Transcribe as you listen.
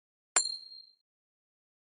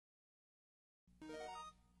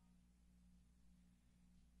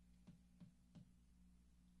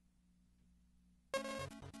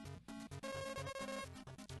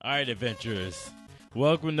Alright, adventurers.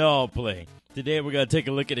 Welcome to All Play. Today we're going to take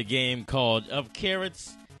a look at a game called Of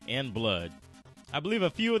Carrots and Blood. I believe a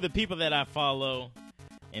few of the people that I follow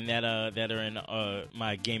and that are in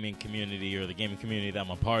my gaming community, or the gaming community that I'm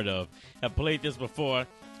a part of, have played this before,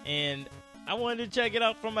 and I wanted to check it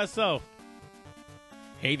out for myself.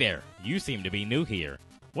 Hey there, you seem to be new here.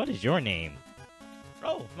 What is your name?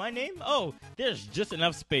 Oh, my name? Oh, there's just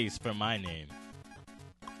enough space for my name.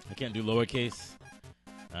 I can't do lowercase?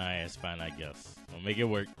 Alright, that's fine, I guess. We'll make it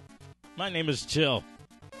work. My name is Chill.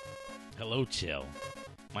 Hello, Chill.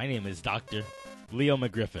 My name is Dr. Leo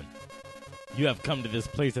McGriffin. You have come to this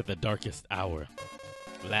place at the darkest hour.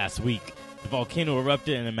 Last week, the volcano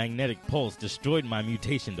erupted and a magnetic pulse destroyed my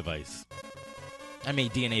mutation device. I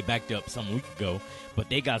made DNA backup some week ago, but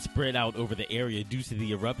they got spread out over the area due to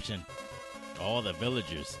the eruption. All the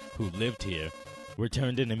villagers who lived here were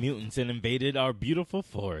turned into mutants and invaded our beautiful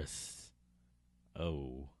forests.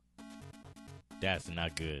 Oh, that's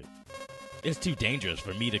not good. It's too dangerous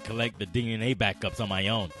for me to collect the DNA backups on my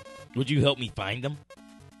own. Would you help me find them?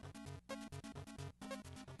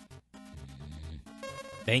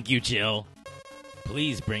 Thank you, Chill.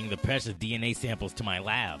 Please bring the precious DNA samples to my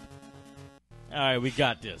lab. Alright, we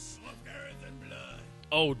got this.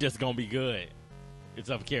 Oh, this is gonna be good. It's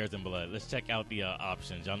Of Carrots and Blood. Let's check out the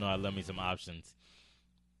options. Y'all know I love me some options.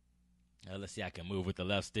 Let's see, I can move with the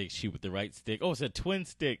left stick, shoot with the right stick. Oh, it's a twin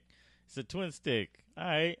stick. It's a twin stick. All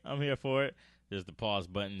right, I'm here for it. There's the pause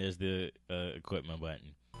button. There's the equipment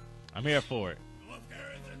button. I'm here for it.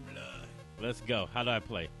 Let's go. How do I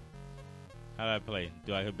play? How do I play?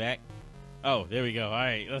 Do I hit back? Oh, there we go. All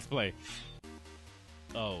right, let's play.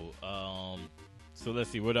 Oh, so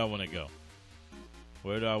let's see. Where do I want to go?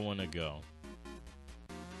 Where do I want to go?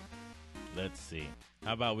 Let's see.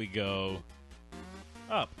 How about we go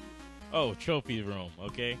up? Oh, trophy room,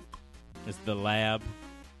 okay. It's the lab.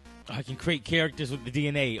 Oh, I can create characters with the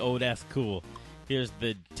DNA. Oh, that's cool. Here's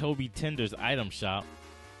the Toby Tender's item shop.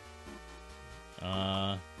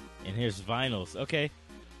 And here's vinyls. Okay.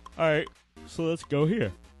 All right. So let's go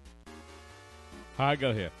here. How I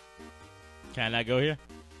go here? Can I go here?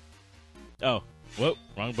 Oh, whoop,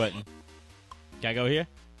 wrong button. Can I go here?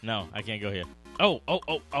 No, I can't go here. Oh,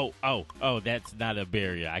 that's not a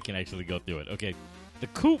barrier. I can actually go through it. Okay. The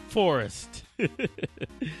Coop Forest.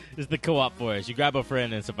 It's the co-op forest. You grab a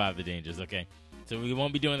friend and survive the dangers, okay? So we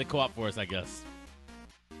won't be doing the co-op forest, I guess.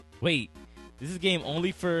 Wait, this is a game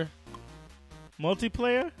only for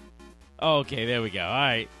multiplayer? Oh, okay, there we go. All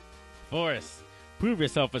right. Forest. Prove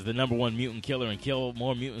yourself as the #1 mutant killer and kill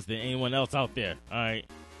more mutants than anyone else out there. All right.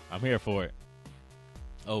 I'm here for it.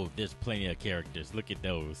 Oh, there's plenty of characters. Look at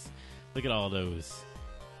those. Look at all those.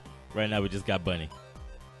 Right now we just got Bunny.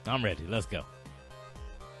 I'm ready. Let's go.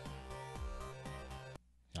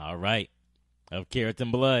 All right. Of Carrots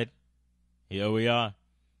and Blood. Here we are.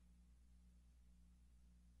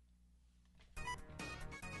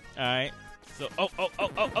 All right. So,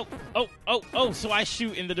 so I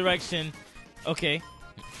shoot in the direction. Okay.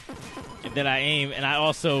 And then I aim, and I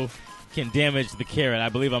also can damage the carrot. I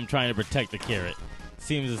believe I'm trying to protect the carrot.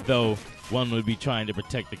 Seems as though one would be trying to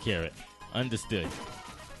protect the carrot. Understood.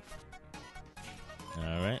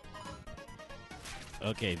 All right.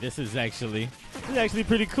 Okay, this is actually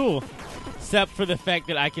pretty cool, except for the fact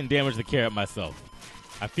that I can damage the carrot myself.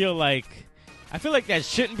 I feel like that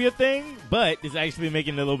shouldn't be a thing, but it's actually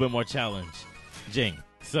making it a little bit more challenging.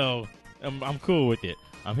 So I'm cool with it.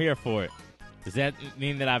 I'm here for it. Does that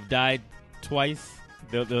mean that I've died twice?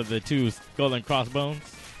 The two skull and crossbones?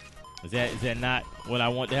 Is that not what I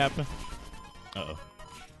want to happen? Uh-oh.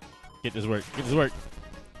 Get this work. Get this work.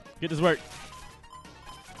 Get this work.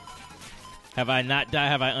 Have I not died?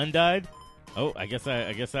 Have I undied? Oh, I guess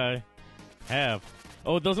I have.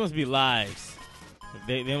 Oh, those must be lives.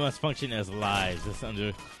 They must function as lives. It's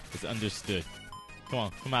understood.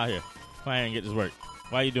 Come out here. Come out here and get this work.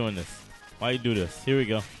 Why are you doing this? Why you do this? Here we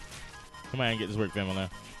go. Come out here and get this work, family.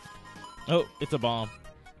 Oh, it's a bomb.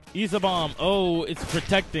 It's a bomb. Oh, it's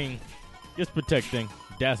protecting. It's protecting.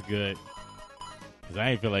 That's good. Because I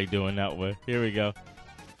ain't feel like doing that way. Here we go.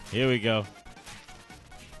 Here we go.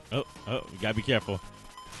 Oh, we gotta be careful.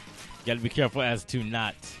 Gotta be careful as to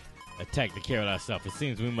not attack the carrot ourselves. It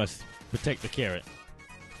seems we must protect the carrot.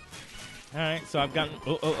 Alright, so I've gotten...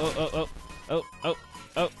 Oh.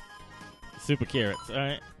 Super carrots,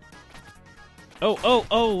 alright.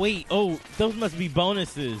 Wait. Oh, those must be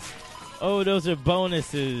bonuses. Oh, those are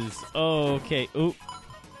bonuses. Oh, okay. Oop.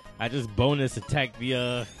 I just bonus attacked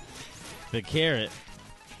the carrot.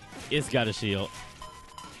 It's got a shield.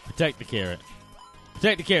 Protect the carrot.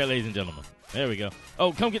 Protect the carrot, ladies and gentlemen. There we go.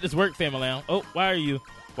 Oh, come get this work, family. Oh, why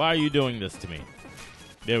are you doing this to me?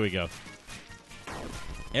 There we go.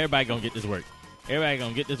 Everybody gonna get this work. Everybody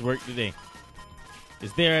gonna get this work today.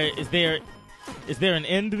 Is there an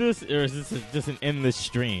end to this, or is this just an endless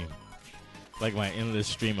stream? Like my endless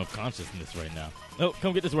stream of consciousness right now. Oh,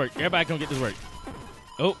 come get this work. Everybody come get this work.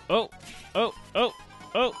 Oh.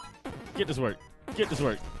 Get this work. Get this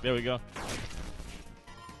work. There we go.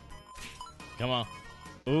 Come on.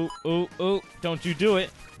 Ooh. Don't you do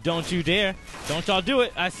it. Don't you dare. Don't y'all do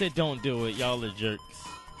it. I said don't do it. Y'all are jerks.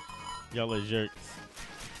 Y'all are jerks.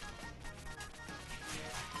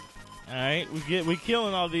 All right, we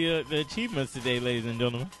killing all the achievements today, ladies and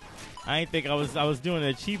gentlemen. I ain't think I was doing an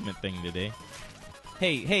achievement thing today.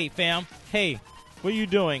 Hey, fam. Hey, what are you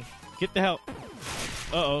doing? Get the hell.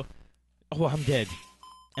 Uh-oh. Oh, I'm dead.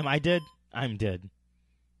 Am I dead? I'm dead.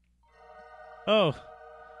 Oh. All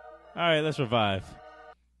right, let's revive.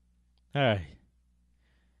 All right.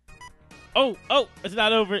 Oh, it's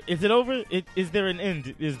not over. Is it over? Is there an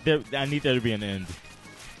end? I need there to be an end.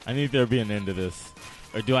 I need there to be an end to this.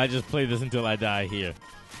 Or do I just play this until I die here?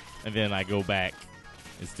 And then I go back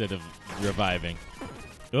instead of reviving.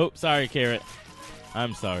 Oh, sorry, Carrot.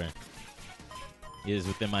 I'm sorry. It is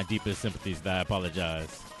within my deepest sympathies that I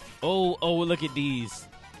apologize. Oh, look at these.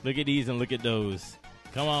 Look at these and look at those.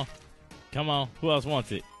 Come on. Who else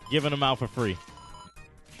wants it? Giving them out for free.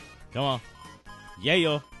 Come on. Yeah,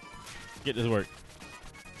 yo. Get this work.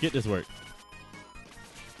 Get this work.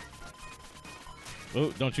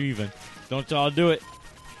 Oh, don't you even. Don't y'all do it.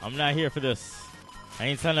 I'm not here for this. I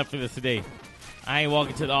ain't signed up for this today. I ain't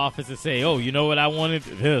walking to the office and say, oh, you know what I wanted?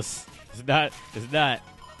 This. It's not.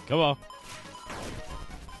 Come on.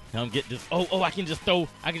 Come get this. Oh, I can just throw them.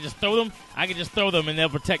 I can just throw them and they'll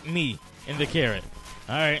protect me and the carrot.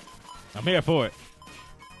 All right. I'm here for it.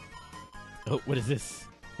 Oh, what is this?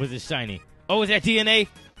 What is this shiny? Oh, is that DNA?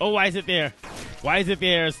 Oh, why is it there? Why is it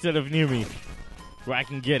there instead of near me where I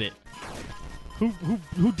can get it? Who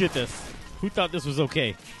did this? Who thought this was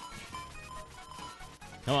okay?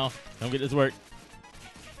 Come on. Come get this work.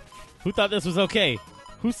 Who thought this was okay?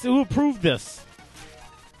 Who approved this?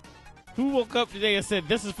 Who woke up today and said,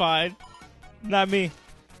 this is fine? Not me.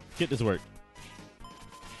 Get this work.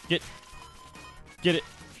 Get it.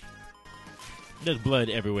 There's blood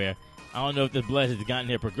everywhere. I don't know if the blood has gotten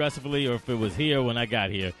here progressively or if it was here when I got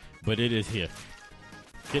here, but it is here.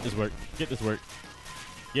 Get this work. Get this work.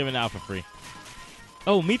 Giving out for free.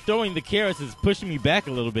 Oh, me throwing the carrots is pushing me back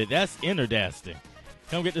a little bit. That's interdasting.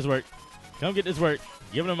 Come get this work. Come get this work.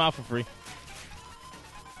 Giving them out for free.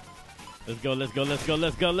 Let's go, let's go, let's go,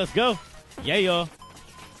 let's go, let's go. Yeah, y'all.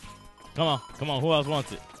 Come on. Who else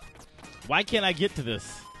wants it? Why can't I get to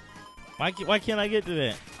this? Why can't I get to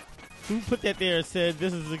that? Who put that there and said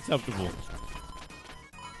this is acceptable?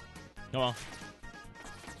 Come on.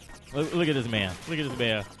 Look at this man. Look at this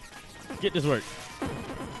man. Get this work.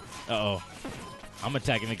 Uh-oh. I'm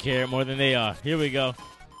attacking the carrot more than they are. Here we go.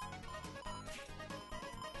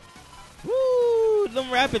 Woo!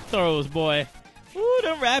 Them rapid throws, boy. Woo,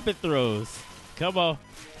 them rapid throws. Come on.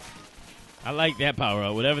 I like that power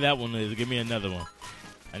up. Whatever that one is, give me another one.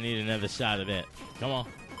 I need another shot of that. Come on.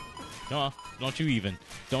 Come on. Don't you even.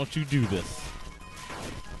 Don't you do this.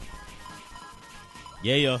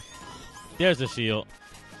 Yeah. There's the shield.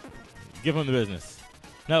 Give him the business.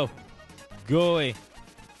 No. Go away.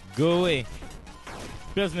 Go away.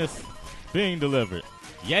 Business being delivered.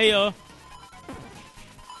 Yeah.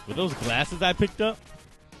 Were those glasses I picked up?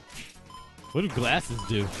 What do glasses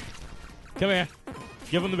do? Come here.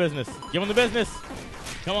 Give him the business. Give him the business.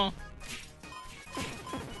 Come on.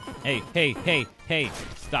 Hey.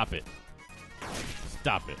 Stop it.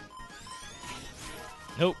 Stop it.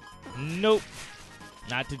 Nope.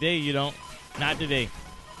 Not today, you don't. Not today.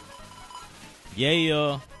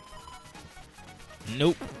 Yeah.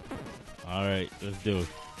 Nope. All right, let's do it.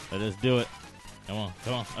 Let's do it. Come on.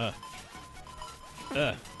 Come on.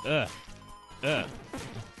 Yeah.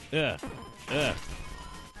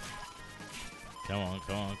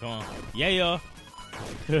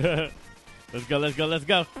 Let's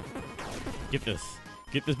go. Get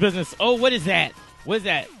this business. Oh, what is that? What is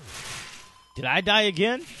that? Did I die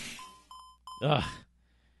again? Ugh.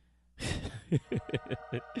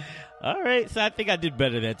 All right, so I think I did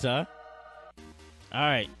better that time. All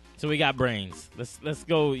right, so we got brains. Let's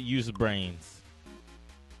go use brains.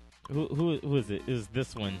 Who is it? Is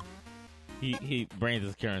this one? He brains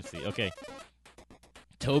is currency. Okay.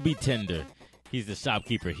 Toby Tender. He's the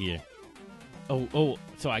shopkeeper here. Oh,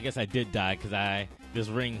 so I guess I did die because this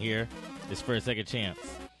ring here is for a second chance.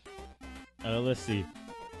 Let's see.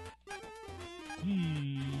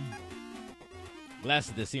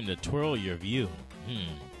 Glasses that seem to twirl your view.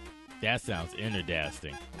 That sounds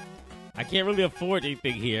interdasting. I can't really afford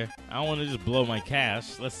anything here. I don't want to just blow my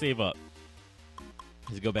cash. Let's save up.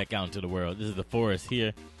 Let's go back out into the world. This is the forest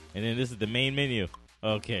here. And then this is the main menu.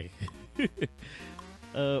 Okay. This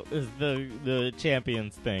is the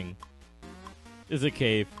champions thing. It's a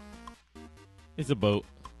cave. It's a boat.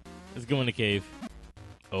 Let's go in the cave.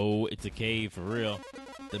 Oh, it's a cave for real.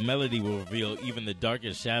 The melody will reveal even the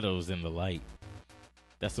darkest shadows in the light.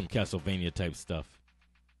 That's some Castlevania type stuff.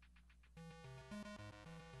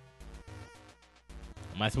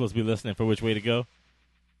 Am I supposed to be listening for which way to go?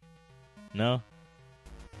 No?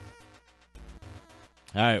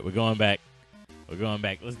 Alright, we're going back. We're going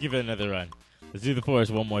back. Let's give it another run. Let's do the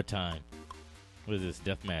forest one more time. What is this?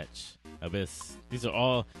 Deathmatch. Abyss. These are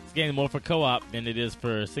all... This game is more for co-op than it is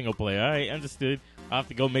for single player. Alright, understood. I'll have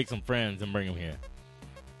to go make some friends and bring them here.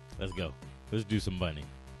 Let's go. Let's do some bunny.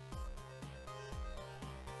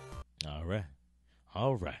 Alright.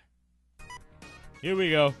 Alright. Here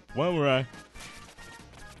we go. One run.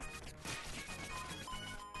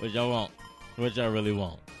 What y'all want? What y'all really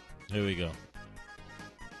want? Here we go.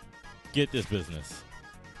 Get this business.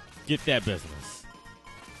 Get that business.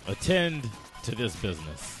 Attend to this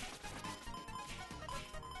business.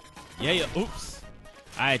 Yeah. Oops.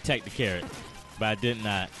 I attacked the carrot, but I did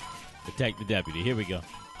not attack the deputy. Here we go.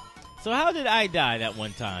 So how did I die that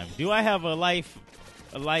one time? Do I have a life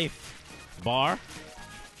bar?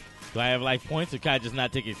 Do I have life points, or can I just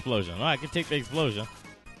not take explosion? Oh, I can take the explosion.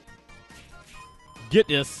 Get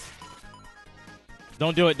this.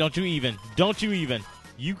 Don't do it. Don't you even. Don't you even.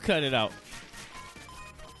 You cut it out.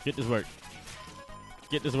 Get this work.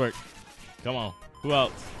 Get this work. Come on. Who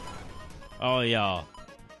else? All of y'all.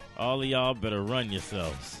 All of y'all better run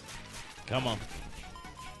yourselves. Come on.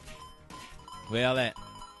 Where y'all at?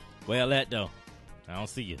 Where y'all at, though? I don't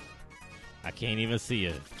see you. I can't even see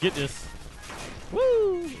you. Get this.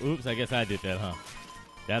 Woo! Oops, I guess I did that, huh?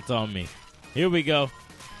 That's on me. Here we go.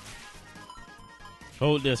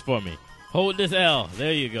 Hold this for me. Hold this L.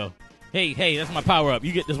 There you go. Hey, that's my power up.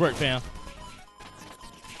 You get this work, fam.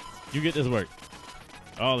 You get this work.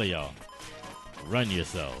 All of y'all. Run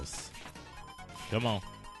yourselves. Come on.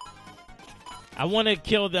 I want to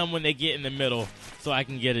kill them when they get in the middle so I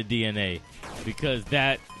can get a DNA. Because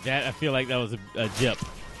that I feel like that was a jip.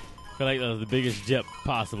 I feel like that was the biggest jip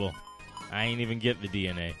possible. I ain't even get the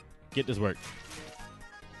DNA. Get this work.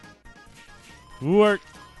 Work.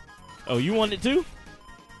 Oh, you want it too?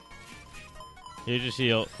 Here's your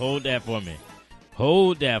shield. Hold that for me.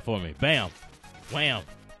 Hold that for me. Bam. Wham.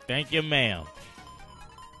 Thank you, ma'am.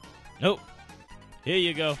 Nope. Here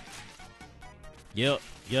you go. Yep.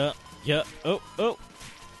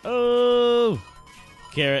 Oh.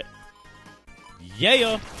 Carrot.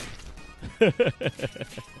 Yeah.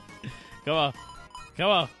 Come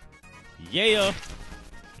on. Yeah.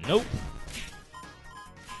 Nope.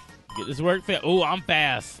 Get this work fast. Oh, I'm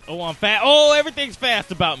fast. Oh, everything's fast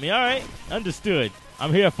about me. All right. Understood.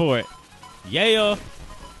 I'm here for it. Yeah.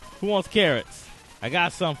 Who wants carrots? I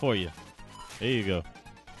got some for you. There you go.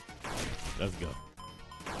 Let's go.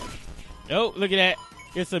 Oh, look at that.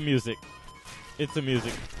 It's a music.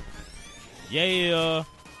 Yeah.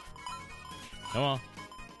 Come on.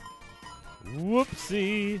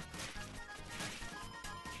 Whoopsie.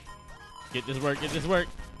 Get this work.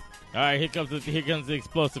 All right, here comes the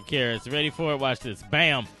explosive carrots. Ready for it? Watch this.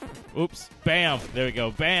 Bam. Oops. Bam. There we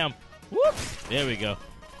go. Bam. Whoops. There we go.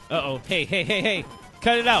 Uh-oh. Hey.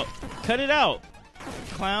 Cut it out.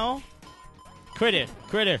 Clown.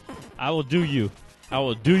 Critter. I will do you.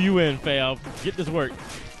 In, fam. Get this work.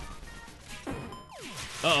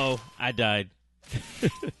 Uh-oh. I died.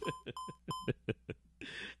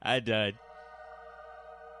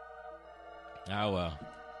 Oh, well.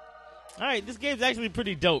 All right, this game's actually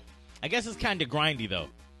pretty dope. I guess it's kind of grindy, though.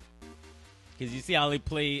 Because you see, I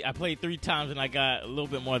played 3 times, and I got a little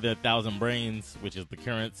bit more than 1,000 brains, which is the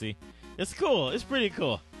currency. It's cool. It's pretty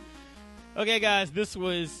cool. Okay, guys, this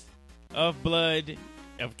was Of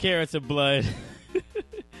Carrots of Blood.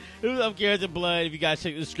 It was Of Carrots of Blood. If you guys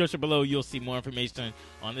check the description below, you'll see more information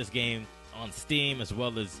on this game on Steam, as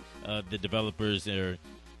well as the developers or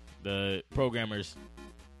the programmers.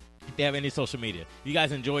 If they have any social media. If you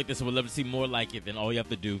guys enjoyed this and would love to see more like it, then all you have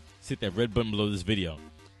to do is hit that red button below this video.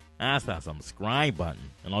 And that's that subscribe button.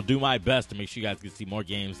 And I'll do my best to make sure you guys can see more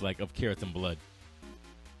games like Of Carrots and Blood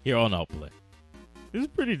here on Outplay. This is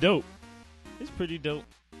pretty dope.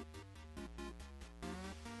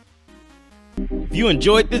 If you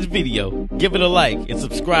enjoyed this video, give it a like and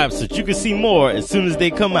subscribe so that you can see more as soon as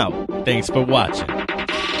they come out. Thanks for watching.